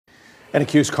An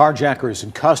accused carjacker is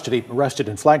in custody, arrested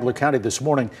in Flagler County this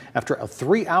morning after a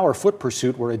 3-hour foot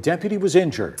pursuit where a deputy was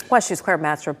injured. West News' Claire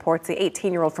Matz reports the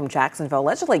 18-year-old from Jacksonville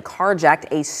allegedly carjacked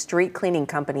a street cleaning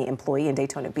company employee in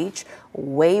Daytona Beach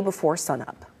way before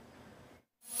sunup.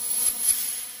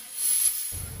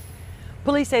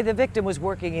 Police say the victim was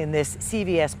working in this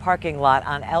CVS parking lot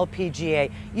on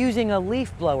LPGA using a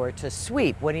leaf blower to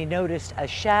sweep when he noticed a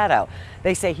shadow.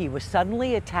 They say he was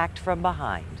suddenly attacked from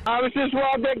behind. I was just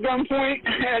robbed at gunpoint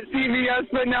at CVS,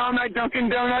 but now I'm at Dunkin'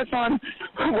 Donuts on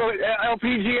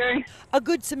LPGA. A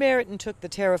Good Samaritan took the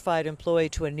terrified employee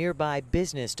to a nearby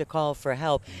business to call for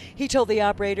help. He told the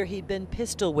operator he'd been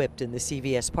pistol whipped in the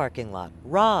CVS parking lot,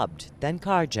 robbed, then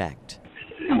carjacked.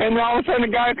 And all of a sudden, a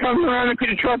guy comes around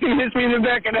the truck and hits me in the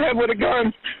back of the head with a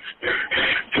gun,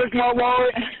 took my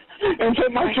wallet, and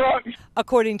took my truck.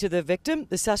 According to the victim,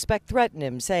 the suspect threatened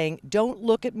him, saying, "Don't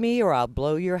look at me or I'll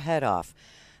blow your head off."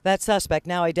 That suspect,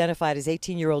 now identified as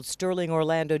 18-year-old Sterling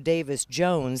Orlando Davis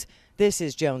Jones, this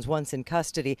is Jones once in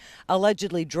custody,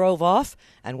 allegedly drove off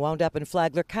and wound up in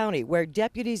Flagler County, where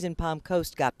deputies in Palm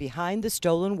Coast got behind the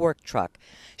stolen work truck.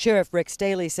 Sheriff Rick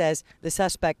Staley says the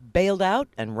suspect bailed out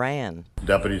and ran.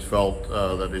 Deputies felt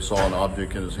that they saw an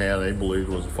object in his hand they believed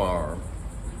was a firearm,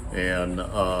 and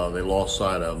they lost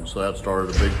sight of him, so that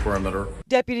started a big perimeter.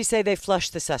 Deputies say they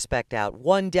flushed the suspect out,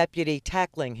 one deputy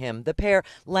tackling him, the pair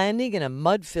landing in a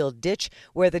mud-filled ditch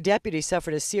where the deputy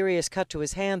suffered a serious cut to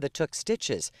his hand that took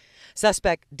stitches.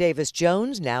 Suspect Davis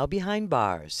Jones now behind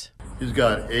bars. He's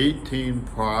got 18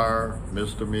 prior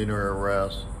misdemeanor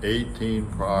arrests, 18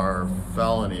 prior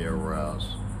felony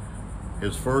arrests.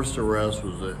 His first arrest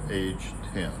was at age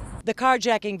 10. The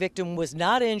carjacking victim was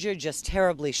not injured, just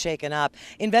terribly shaken up.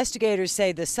 Investigators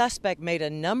say the suspect made a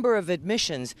number of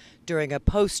admissions during a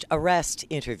post-arrest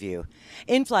interview.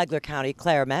 In Flagler County,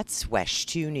 Claire Matz, WESH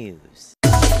 2 News.